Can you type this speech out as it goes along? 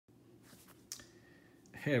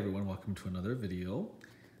Hey everyone, welcome to another video.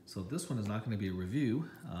 So this one is not going to be a review,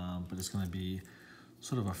 but it's going to be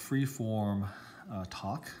sort of a free-form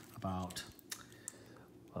talk about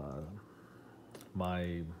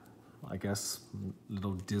my, I guess,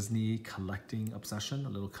 little Disney collecting obsession, a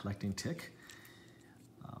little collecting tick,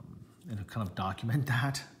 and to kind of document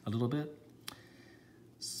that a little bit.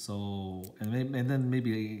 So, and then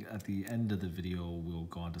maybe at the end of the video, we'll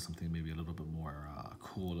go on to something maybe a little bit more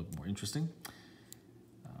cool, a little bit more interesting.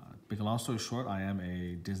 Make a long story short, I am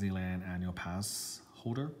a Disneyland annual pass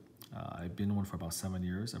holder. I've been one for about 7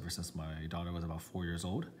 years, ever since my daughter was about 4 years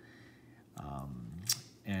old.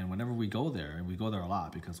 And whenever we go there, and we go there a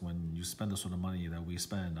lot, because when you spend the sort of money that we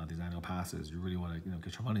spend on these annual passes, you really want to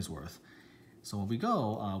get your money's worth. So when we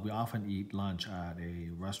go, we often eat lunch at a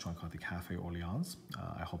restaurant called the Cafe Orleans.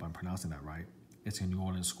 I hope I'm pronouncing that right. It's in New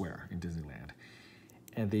Orleans Square in Disneyland.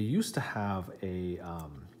 And they used to have a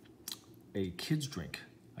kids drink,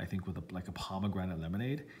 I think with like a pomegranate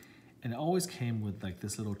lemonade. And it always came with like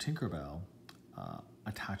this little Tinkerbell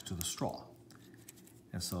attached to the straw.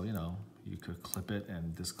 And so, you could clip it,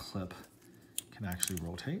 and this clip can actually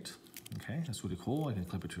rotate. Okay, that's really cool. I can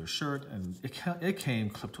clip it to a shirt, and it came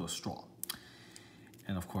clipped to a straw.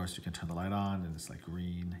 And of course, you can turn the light on, and it's like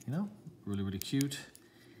green, really, really cute.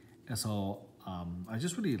 And so I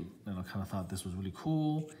just really, kind of thought this was really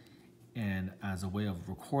cool. And as a way of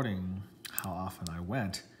recording how often I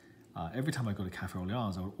went, every time I go to Cafe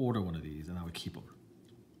Orleans, I would order one of these, and I would keep them.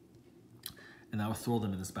 And I would throw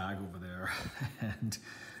them in this bag over there, and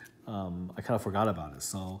I kind of forgot about it.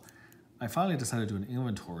 So I finally decided to do an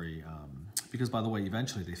inventory, because, by the way,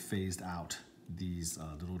 eventually they phased out these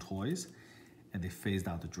little toys, and they phased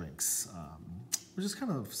out the drinks, which is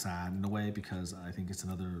kind of sad in a way, because I think it's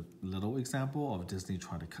another little example of Disney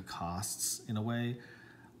trying to cut costs in a way.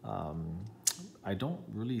 I don't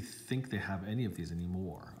really think they have any of these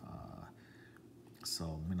anymore.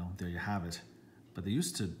 So, there you have it. But they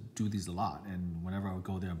used to do these a lot, and whenever I would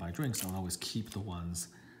go there and buy drinks, I would always keep the ones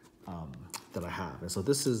that I have. And so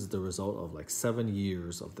this is the result of like 7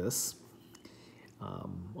 years of this.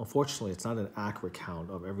 Unfortunately, it's not an accurate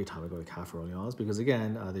count of every time I go to Cafe Orleans, because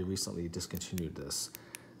again, they recently discontinued this.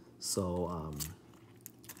 So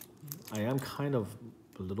I am kind of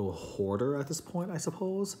a little hoarder at this point, I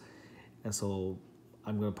suppose. And so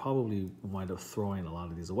I'm going to probably wind up throwing a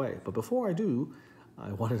lot of these away. But before I do,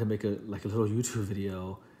 I wanted to make a little YouTube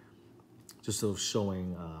video just sort of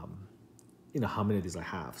showing, how many of these I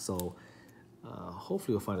have. So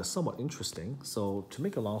hopefully you'll find it somewhat interesting. So to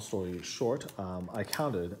make a long story short, I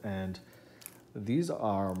counted, and these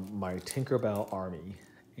are my Tinkerbell army,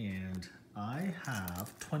 and I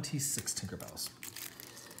have 26 Tinkerbells.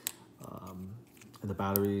 And the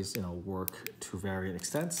batteries, work to varying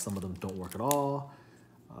extents. Some of them don't work at all.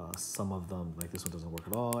 Some of them, like this one, doesn't work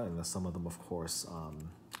at all. And then some of them, of course,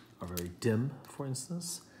 are very dim, for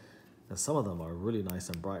instance. And some of them are really nice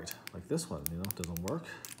and bright. Like this one, doesn't work.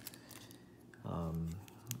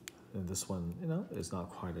 And this one, is not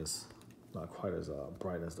quite as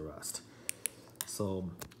bright as the rest. So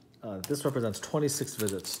this represents 26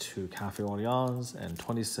 visits to Cafe Orleans and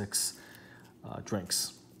 26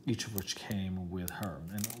 drinks, each of which came with her.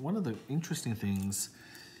 And one of the interesting things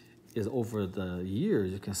is, over the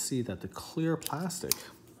years, you can see that the clear plastic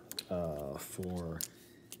for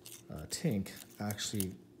Tink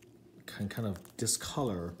actually can kind of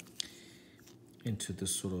discolor into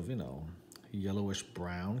this sort of, yellowish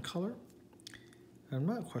brown color. And I'm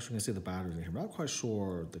not quite sure, you can see the batteries in here. I'm not quite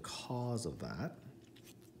sure the cause of that.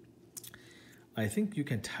 I think you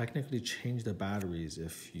can technically change the batteries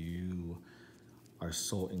if you are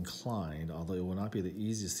so inclined, although it will not be the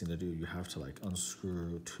easiest thing to do. You have to like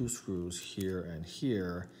unscrew 2 screws here and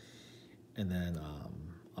here, and then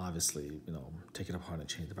obviously, take it apart and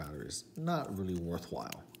change the batteries. Not really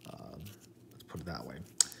worthwhile, let's put it that way.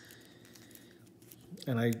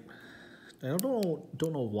 And I don't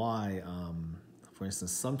know why, for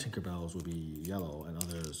instance, some Tinkerbells will be yellow and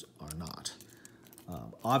others are not.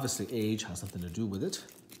 Obviously, age has something to do with it,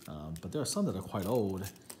 but there are some that are quite old,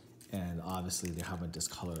 and obviously they haven't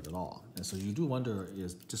discolored at all. And so you do wonder,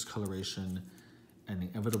 is discoloration an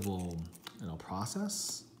inevitable,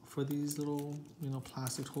 process for these little,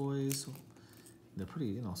 plastic toys? They're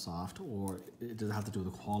pretty, soft, or does it have to do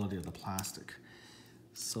with the quality of the plastic?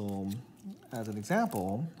 So as an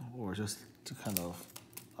example, or just to kind of,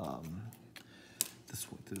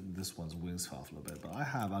 this one's wings fell off a little bit, but I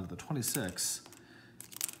have, out of the 26,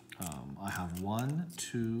 I have 1,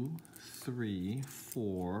 2, 3,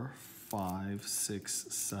 4, 5, 6,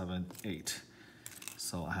 7, 8.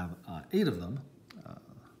 So I have 8 of them,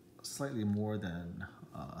 slightly more than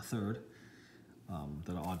a third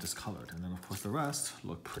that are all discolored. And then of course the rest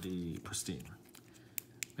look pretty pristine.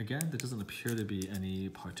 Again, there doesn't appear to be any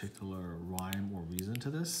particular rhyme or reason to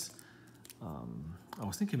this. I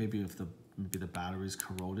was thinking maybe if maybe the batteries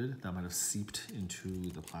corroded, that might have seeped into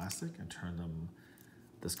the plastic and turned them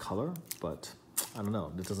this color, but I don't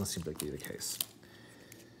know, it doesn't seem to be the case.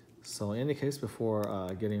 So in any case, before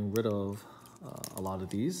getting rid of a lot of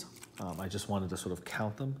these, I just wanted to sort of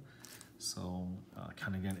count them. So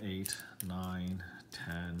count again, 8, 9,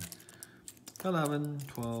 10, 11,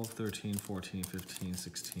 12, 13, 14, 15,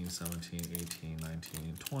 16, 17, 18,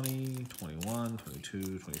 19, 20, 21,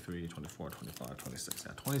 22, 23, 24, 25, 26.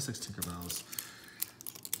 Yeah, 26 Tinkerbells.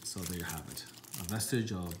 So there you have it. A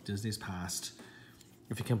vestige of Disney's past.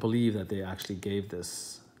 If you can believe that they actually gave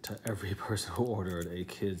this to every person who ordered a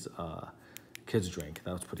kids drink.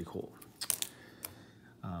 That was pretty cool.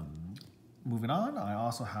 Moving on, I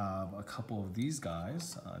also have a couple of these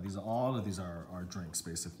guys. All of these are drinks,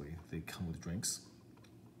 basically. They come with drinks.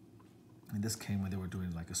 And this came when they were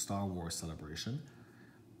doing like a Star Wars celebration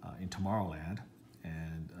in Tomorrowland.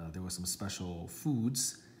 And there were some special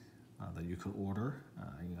foods that you could order,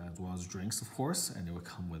 as well as drinks, of course. And it would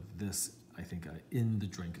come with this, I think, in the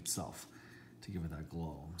drink itself to give it that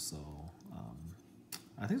glow. So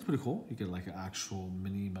I think it's pretty cool. You get like an actual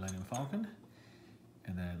mini Millennium Falcon.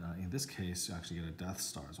 And then in this case, you actually get a Death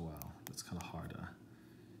Star as well. It's kind of hard to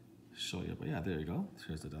show you, but yeah, there you go.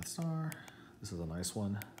 Here's the Death Star. This is a nice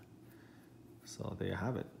one. So there you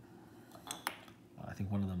have it. I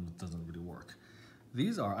think one of them doesn't really work.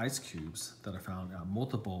 These are ice cubes that are found at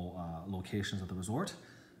multiple locations at the resort.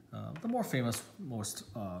 The most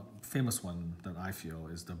famous one that I feel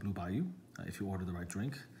is the Blue Bayou. If you order the right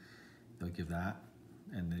drink, they'll give that.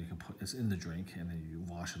 And then you can put it's in the drink, and then you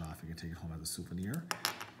wash it off. You can take it home as a souvenir.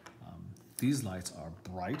 These lights are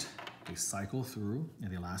bright. They cycle through,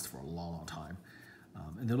 and they last for a long, long time.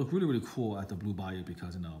 And they look really, really cool at the Blue Bayou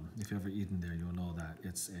because, if you've ever eaten there, you'll know that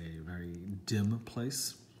it's a very dim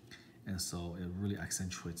place, and so it really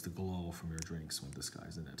accentuates the glow from your drinks when this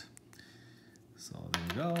guy's in it. So there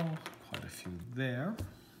you go. Quite a few there.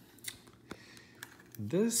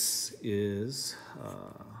 This is.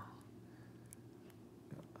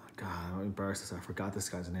 God, I'm embarrassed. I forgot this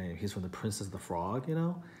guy's name. He's from The Princess and the Frog,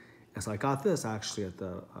 And so I got this actually at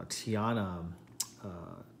the Tiana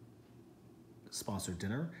sponsored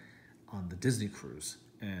dinner on the Disney cruise.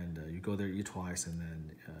 And you go there, eat twice, and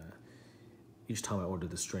then each time I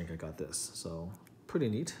ordered this drink, I got this. So pretty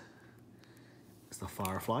neat. It's the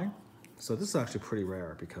Firefly. So this is actually pretty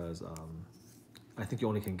rare because I think you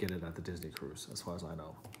only can get it at the Disney cruise, as far as I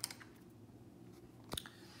know.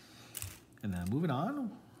 And then moving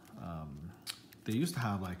on. They used to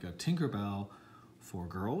have like a Tinkerbell for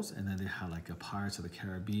girls, and then they had like a Pirates of the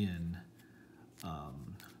Caribbean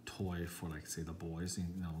toy for, like, say, the boys,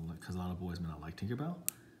 because a lot of boys may not like Tinkerbell.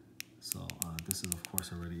 So this is, of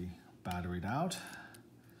course, already batteried out.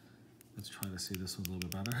 Let's try to see this one's a little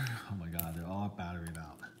bit better. Oh my God, they're all batteried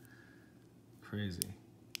out. Crazy.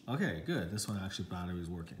 Okay, good. This one actually battery is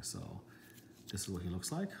working. So this is what he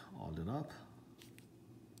looks like, all lit up.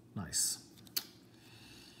 Nice.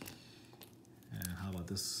 And how about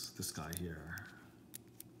this guy here?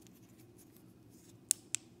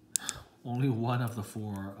 Only one of the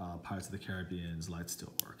 4 Pirates of the Caribbean's lights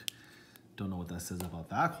still work. Don't know what that says about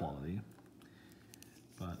that quality.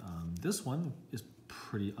 But this one is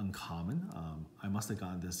pretty uncommon. I must have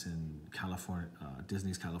gotten this in California,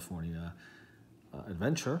 Disney's California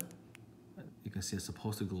Adventure. You can see it's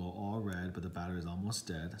supposed to glow all red, but the battery is almost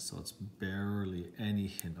dead, so it's barely any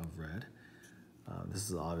hint of red. This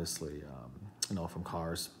is obviously, from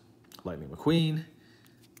Cars, Lightning McQueen.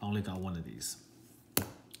 I only got one of these.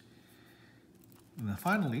 And then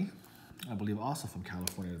finally, I believe also from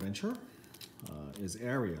California Adventure, is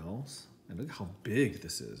Ariel's. And look how big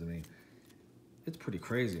this is. I mean, it's pretty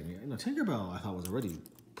crazy. I mean, Tinkerbell I thought was already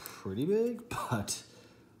pretty big, but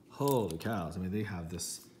holy cows. I mean, they have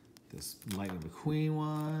this Lightning McQueen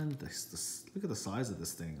one. Look at the size of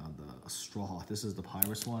this thing on the straw. This is the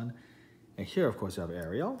Pirates one. And here, of course, you have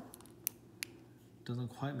Ariel. Doesn't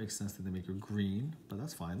quite make sense that they make it green, but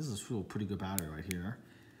that's fine. This is a pretty good battery right here.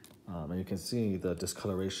 And you can see the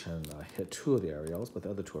discoloration hit 2 of the Ariels, but the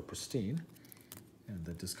other 2 are pristine. And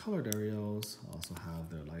the discolored Ariels also have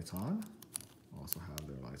their lights on.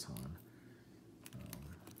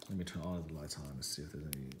 Let me turn all of the lights on to see if there's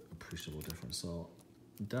any appreciable difference. So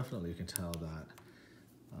definitely you can tell that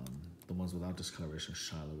the ones without discoloration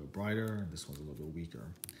shine a little bit brighter, and this one's a little bit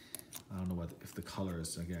weaker. I don't know if the color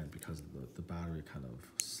is, again, because of the battery kind of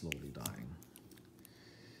slowly dying.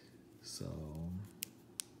 So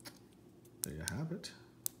there you have it.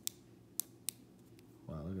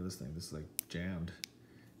 this thing. This is like jammed.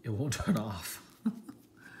 It won't turn off.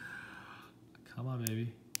 Come on,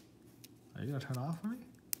 baby. Are you gonna turn off for me?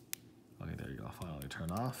 Okay, there you go. Finally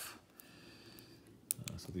turn off.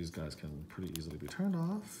 So these guys can pretty easily be turned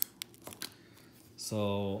off.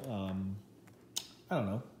 So, I don't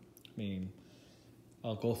know. I mean,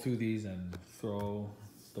 I'll go through these and throw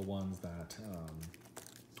the ones that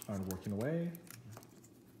aren't working away.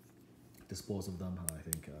 Dispose of them, I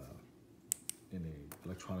think, in a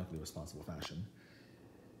electronically responsible fashion.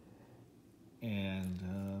 And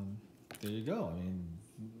there you go. I mean,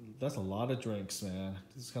 that's a lot of drinks, man.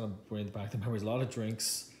 This kind of brings back the memories. A lot of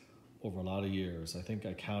drinks over a lot of years. I think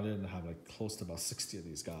I counted and have like close to about 60 of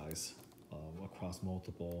these guys across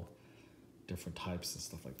multiple different types and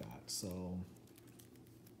stuff like that. So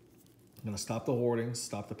I'm gonna stop the hoarding,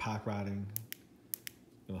 stop the pack ratting.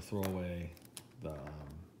 I'm gonna throw away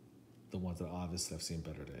the ones that obviously have seen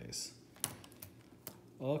better days.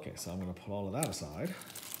 Okay, so I'm gonna put all of that aside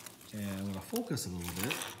and I'm gonna focus a little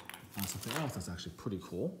bit on something else that's actually pretty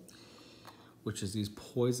cool, which is these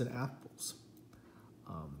poison apples.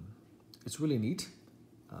 It's really neat.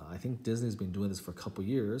 I think Disney's been doing this for a couple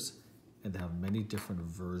years and they have many different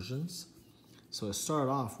versions. So it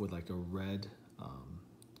started off with like a red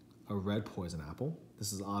poison apple.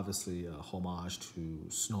 This is obviously a homage to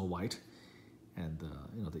Snow White and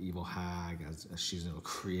the evil hag as she's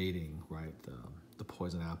creating, right, the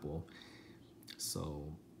poison apple.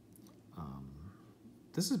 So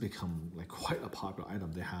this has become like quite a popular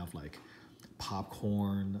item. They have like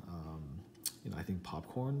popcorn, I think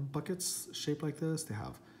popcorn buckets shaped like this. They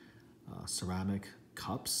have ceramic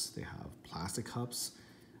cups. They have plastic cups.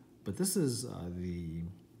 But this is the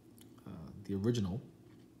original.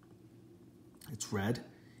 It's red,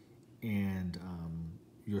 and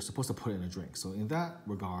you're supposed to put it in a drink. So in that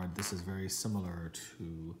regard, this is very similar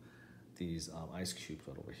to these ice cubes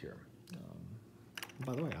right over here.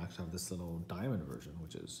 By the way, I actually have this little diamond version,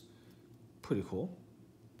 which is pretty cool.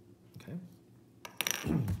 Okay.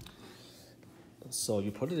 So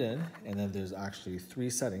you put it in, and then there's actually 3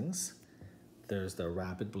 settings. There's the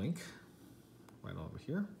rapid blink, right over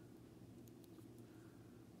here.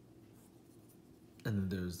 And then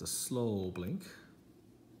there's the slow blink.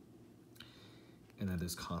 And then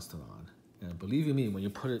there's constant on. And believe you me, when you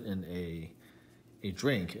put it in a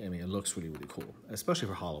drink, I mean, it looks really, really cool, especially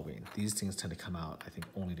for Halloween. These things tend to come out, I think,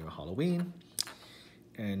 only during Halloween.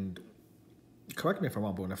 And correct me if I'm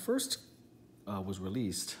wrong, but when it first was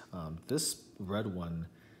released, this red one,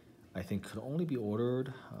 I think, could only be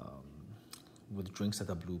ordered with drinks at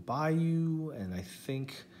the Blue Bayou, and I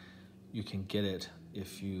think you can get it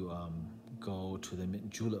if you go to the Mint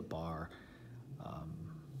Julep bar,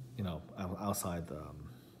 outside the,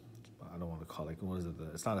 I don't want to call it, what is it?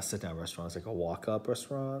 It's not a sit-down restaurant. It's like a walk-up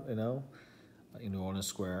restaurant, in New Orleans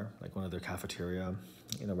Square, like one of their cafeteria,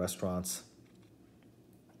 restaurants.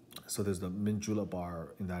 So there's the Mint Julep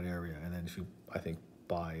bar in that area, and then if you, I think,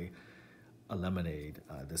 buy a lemonade,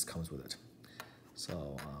 this comes with it.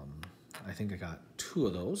 So I think I got 2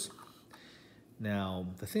 of those. Now,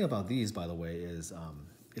 the thing about these, by the way, is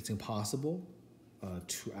it's impossible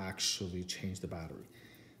to actually change the battery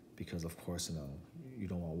because, of course, you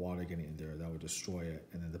don't want water getting in there. That would destroy it.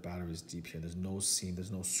 And then the battery is deep here. There's no seam.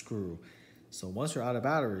 There's no screw. So once you're out of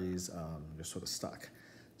batteries, you're sort of stuck.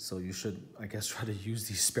 So you should, I guess, try to use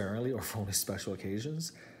these sparingly or for only special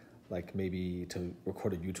occasions, like maybe to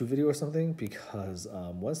record a YouTube video or something, because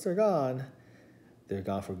once they're gone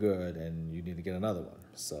for good, and you need to get another one.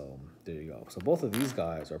 So there you go. So both of these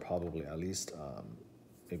guys are probably at least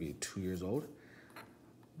maybe 2 years old,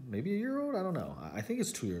 maybe a year old. I don't know. I think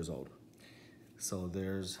it's 2 years old. So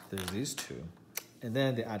there's these 2, and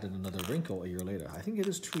then they added another wrinkle a year later. I think it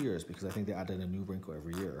is 2 years because I think they added a new wrinkle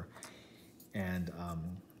every year. And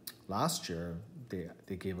last year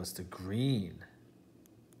they gave us the green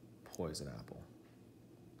poison apple.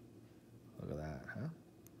 Look at that, huh?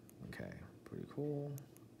 Okay. Pretty cool.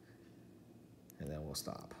 And then we'll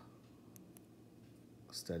stop.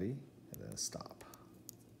 Steady, and then stop.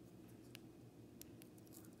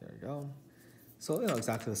 There you go. So,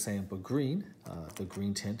 exactly the same, but green. The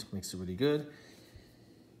green tint makes it really good.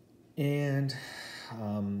 And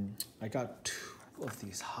I got 2 of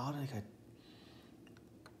these. How did I get?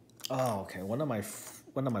 Oh, okay. One of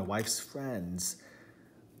my wife's friends.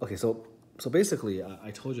 Okay, so basically,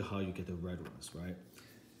 I told you how you get the red ones, right?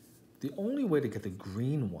 The only way to get the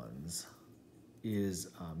green ones is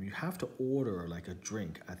you have to order like a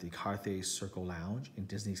drink at the Carthay Circle Lounge in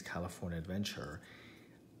Disney's California Adventure,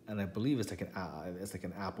 and I believe it's like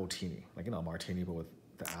an apple tini, like a martini but with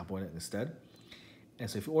the apple in it instead. And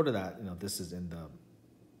so if you order that, this is in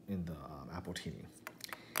the apple tini.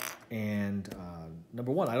 And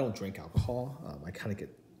number one, I don't drink alcohol. I kind of get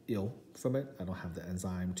ill from it. I don't have the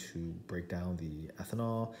enzyme to break down the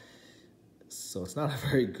ethanol. So it's not a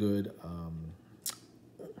very good,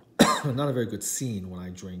 not a very good scene when I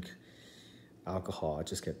drink alcohol. I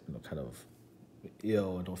just get kind of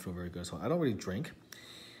ill and don't feel very good. So I don't really drink.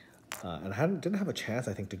 And I didn't have a chance,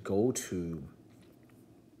 I think, to go to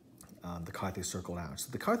the Carthay Circle Lounge. So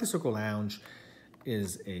the Carthay Circle Lounge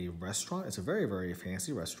is a restaurant. It's a very, very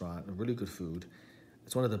fancy restaurant, really good food.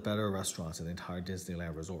 It's one of the better restaurants in the entire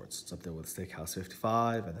Disneyland resorts. It's up there with Steakhouse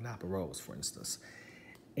 55 and the Napa Rose, for instance.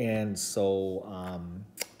 And so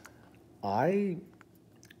in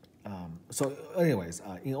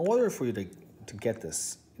order for you to get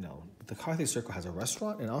this, the Carthay Circle has a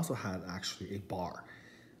restaurant and also had actually a bar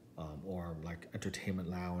or like entertainment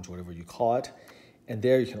lounge, whatever you call it. And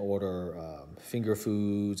there you can order finger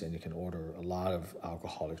foods and you can order a lot of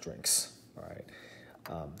alcoholic drinks, all right?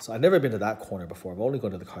 So I've never been to that corner before. I've only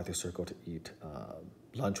gone to the Carthay Circle to eat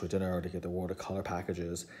lunch or dinner or to get the watercolor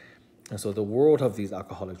packages. And so the world of these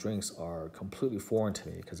alcoholic drinks are completely foreign to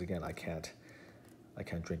me because, again, I can't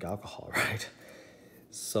drink alcohol, right?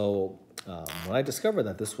 So when I discovered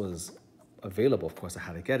that this was available, of course, I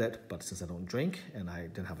had to get it. But since I don't drink and I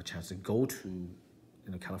didn't have a chance to go to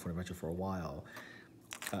California Adventure for a while,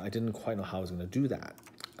 I didn't quite know how I was going to do that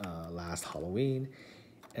last Halloween.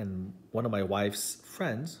 And one of my wife's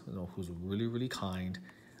friends, who's really, really kind,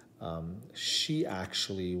 she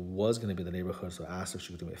actually was going to be in the neighborhood, so I asked if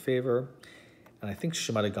she could do me a favor. And I think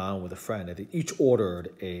she might have gone with a friend, and they each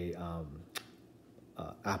ordered a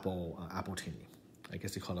appletini. I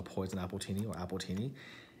guess they call it a poison appletini or appletini.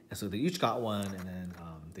 And so they each got one, and then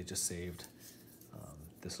they just saved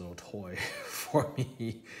this little toy for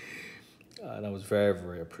me. And I was very,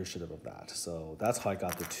 very appreciative of that. So that's how I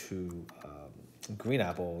got the 2 green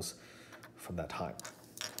apples from that time.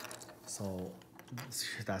 So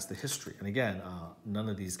that's the history. And again, none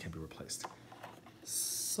of these can be replaced.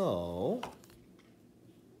 So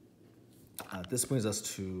this brings us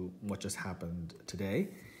to what just happened today.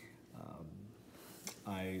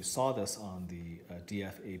 I saw this on the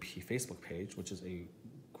DFAP Facebook page, which is a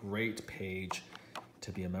great page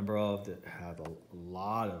to be a member of that have a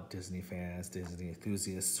lot of Disney fans, Disney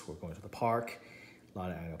enthusiasts who are going to the park, a lot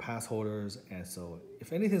of annual pass holders. And so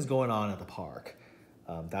if anything's going on at the park,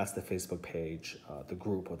 that's the Facebook page, the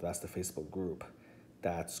group, or that's the Facebook group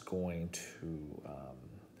that's going to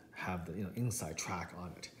have the inside track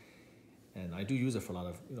on it. And I do use it for a lot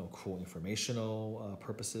of cool informational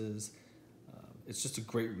purposes. It's just a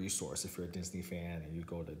great resource if you're a Disney fan and you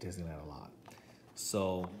go to Disneyland a lot.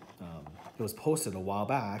 So it was posted a while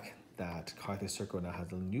back that Carthay Circle now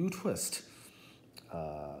has a new twist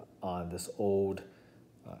on this old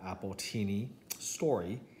appletini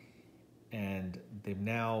story. And they've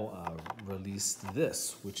now released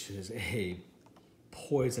this, which is a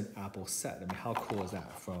poison apple set. I mean, how cool is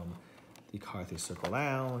that? From the Carthay Circle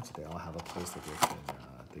Lounge, they all have a place that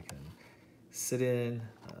they can sit in,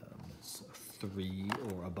 3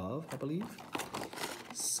 or above, I believe.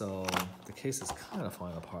 So the case is kind of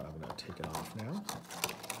falling apart. I'm going to take it off now.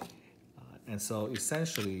 And so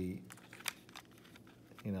essentially,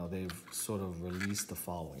 they've sort of released the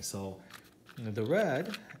following. So the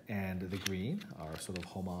red and the green are sort of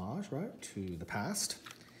homage, right, to the past.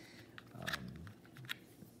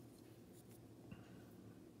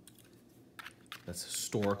 That's of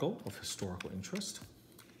historical interest.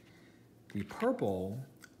 The purple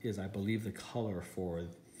is, I believe, the color for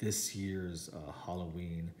this year's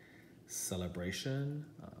Halloween celebration,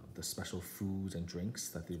 the special foods and drinks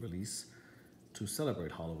that they release to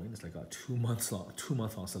celebrate Halloween. It's like a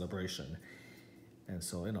 2-month-long celebration. And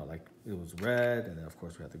so, like it was red, and then of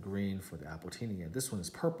course we had the green for the appletini, and this one is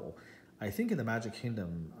purple. I think in the Magic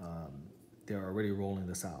Kingdom, they're already rolling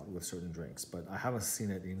this out with certain drinks, but I haven't seen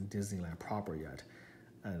it in Disneyland proper yet.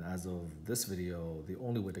 And as of this video, the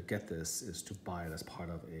only way to get this is to buy it as part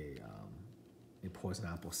of a poison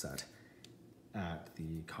apple set at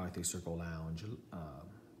the Carthay Circle Lounge.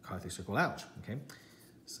 Okay,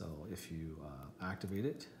 so if you activate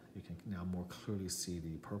it, you can now more clearly see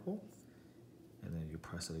the purple, and then you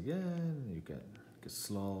press it again. You get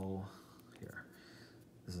slow here.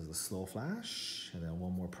 This is the slow flash, and then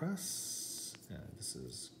one more press, and this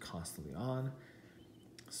is constantly on.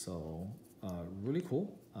 So really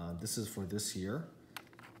cool. This is for this year,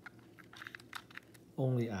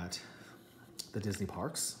 only at the Disney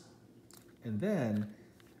parks. And then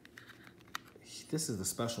this is the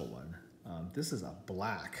special one. This is a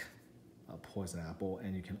black poison apple,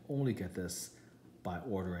 and you can only get this by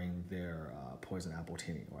ordering their poison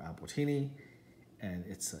appletini or appletini. and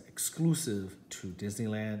it's exclusive to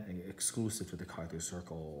Disneyland and exclusive to the Carthay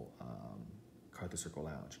Circle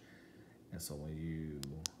Lounge. And so when you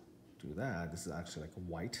do that, this is actually like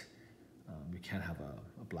white. You can't have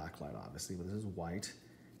a black light, obviously, but this is white.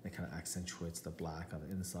 It kind of accentuates the black on the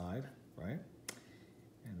inside, right?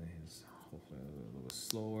 And then here's hopefully a little bit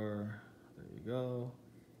slower. There you go.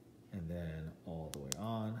 And then all the way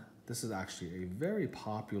on. This is actually a very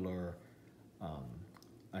popular,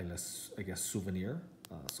 I guess souvenir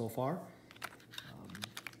so far.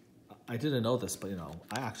 I didn't know this, but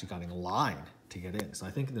I actually got in line to get in. So I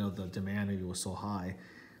think the demand maybe was so high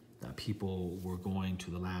that people were going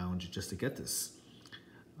to the lounge just to get this.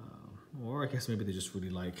 Or I guess maybe they just really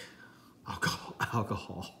like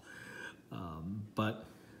alcohol. But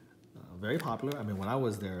very popular. I mean, when I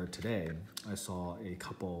was there today, I saw a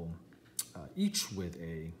couple each with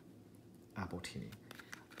a appletini.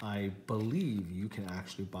 I believe you can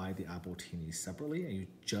actually buy the appletini separately and you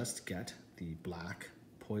just get the black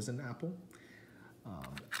poison apple.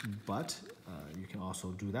 But you can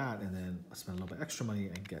also do that and then spend a little bit extra money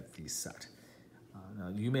and get the set. Now,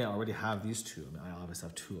 you may already have these two. I mean, I obviously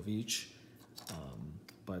have two of each.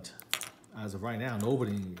 But as of right now,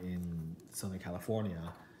 nobody in Southern California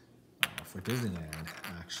for Disneyland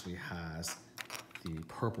actually has the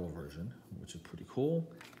purple version, which is pretty cool.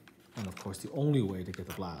 And of course, the only way to get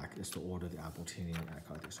the black is to order the appletini at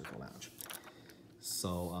Carthay Circle Lounge.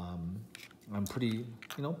 So I'm pretty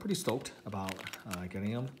stoked about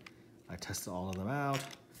getting them. I tested all of them out.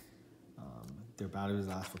 Their batteries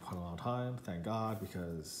last for quite a long time, thank God,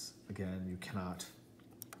 because again, you cannot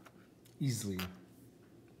easily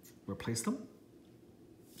replace them.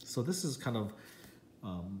 So this is kind of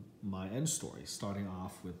my end story, starting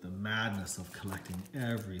off with the madness of collecting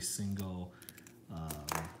every single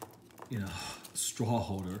straw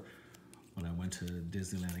holder when I went to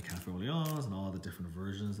Disneyland and Cafe Orleans and all the different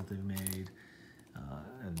versions that they've made,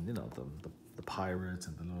 and the pirates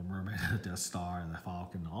and the Little Mermaid, the Death Star and the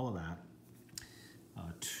Falcon, all of that,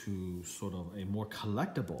 to sort of a more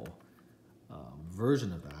collectible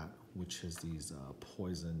version of that, which is these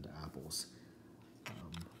poisoned apples.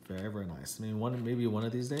 Very, very nice. I mean, maybe one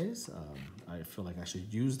of these days, I feel like I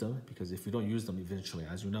should use them, because if you don't use them eventually,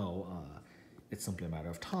 as you know, it's simply a matter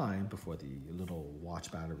of time before the little watch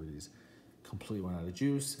batteries completely run out of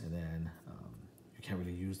juice, and then you can't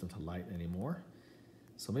really use them to light anymore.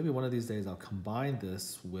 So maybe one of these days I'll combine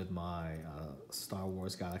this with my Star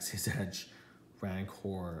Wars Galaxy's Edge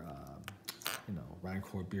Rancor,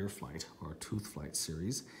 Rancor Beer Flight or Tooth Flight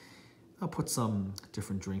series. I'll put some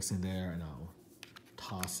different drinks in there, and I'll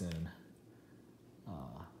toss in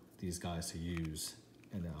these guys to use,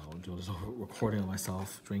 and then I'll do a little recording of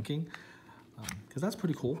myself drinking, because that's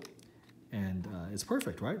pretty cool. And it's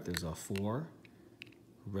perfect, right? There's 4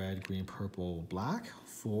 red, green, purple, black,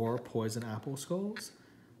 4 poison apple skulls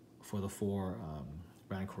for the 4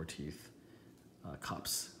 Rancor teeth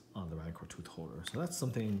cups on the Rancor tooth holder. So that's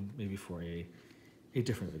something maybe for a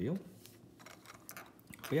different video.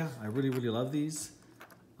 But yeah, I really, really love these.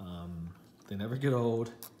 They never get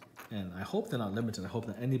old, and I hope they're not limited. I hope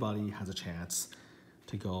that anybody has a chance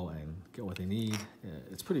to go and get what they need.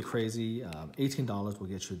 It's pretty crazy. $18 will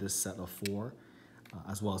get you this set of 4,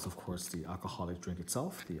 as well as, of course, the alcoholic drink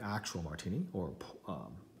itself, the actual martini, or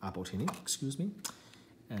appletini, excuse me.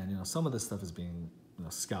 And some of this stuff is being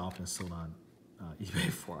scalped and sold on eBay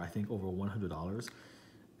for, I think, over $100,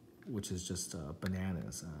 which is just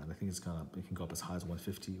bananas. And I think it can go up as high as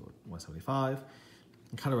 $150 or $175.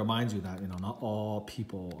 It kind of reminds you that not all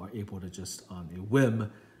people are able to just on a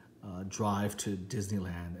whim drive to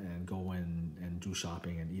Disneyland and go in and do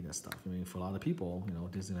shopping and eat that stuff. I mean, for a lot of people,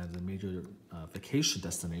 Disneyland is a major vacation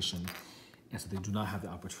destination, and so they do not have the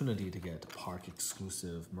opportunity to get park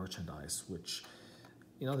exclusive merchandise, which,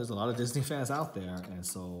 there's a lot of Disney fans out there, and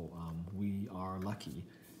so we are lucky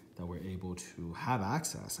that we're able to have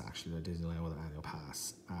access actually to Disneyland with an annual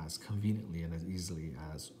pass as conveniently and as easily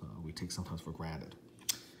as we take sometimes for granted.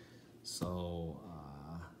 So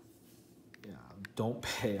yeah, don't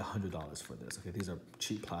pay $100 for this. Okay, these are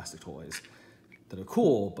cheap plastic toys that are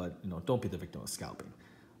cool, but don't be the victim of scalping.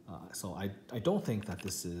 So I don't think that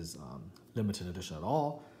this is limited edition at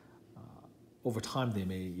all. Over time, they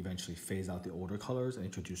may eventually phase out the older colors and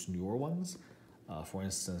introduce newer ones. For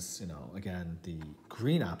instance, again, the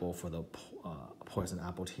green apple for the poison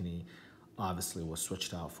appletini obviously was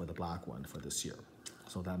switched out for the black one for this year.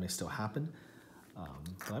 So that may still happen.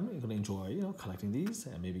 But I'm going to enjoy, collecting these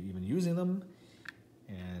and maybe even using them.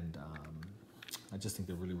 And I just think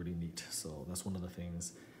they're really, really neat. So that's one of the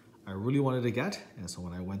things I really wanted to get. And so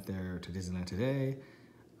when I went there to Disneyland today,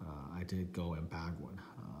 I did go and bag one.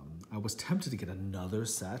 I was tempted to get another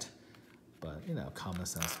set, but you know, common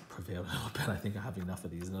sense prevailed a little bit. I think I have enough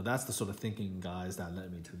of these. You know, that's the sort of thinking, guys, that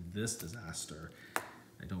led me to this disaster.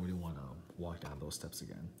 I don't really want to walk down those steps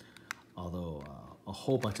again. Although a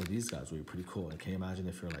whole bunch of these guys would be pretty cool. And can you imagine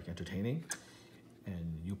if you're like entertaining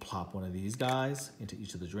and you plop one of these guys into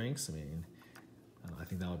each of the drinks? I mean, I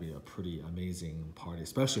think that would be a pretty amazing party,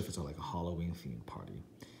 especially if it's like a Halloween themed party.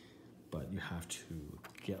 But you have to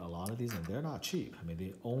get a lot of these, and they're not cheap. I mean,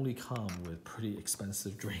 they only come with pretty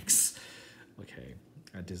expensive drinks, okay,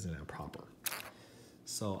 at Disneyland proper.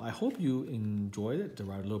 So I hope you enjoyed it,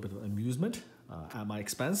 derived a little bit of amusement at my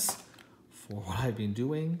expense for what I've been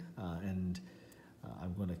doing.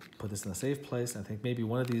 I'm going to put this in a safe place. I think maybe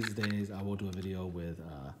one of these days I will do a video with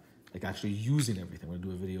like actually using everything. We're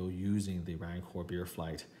going to do a video using the Rancor Beer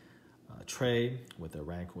Flight tray with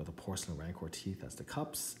a porcelain Rancor teeth as the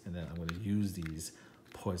cups, and then I'm going to use these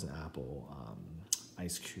poison apple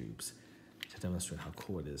ice cubes to demonstrate how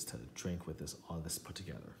cool it is to drink with all this put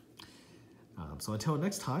together. So until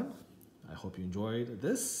next time, I hope you enjoyed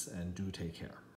this, and do take care.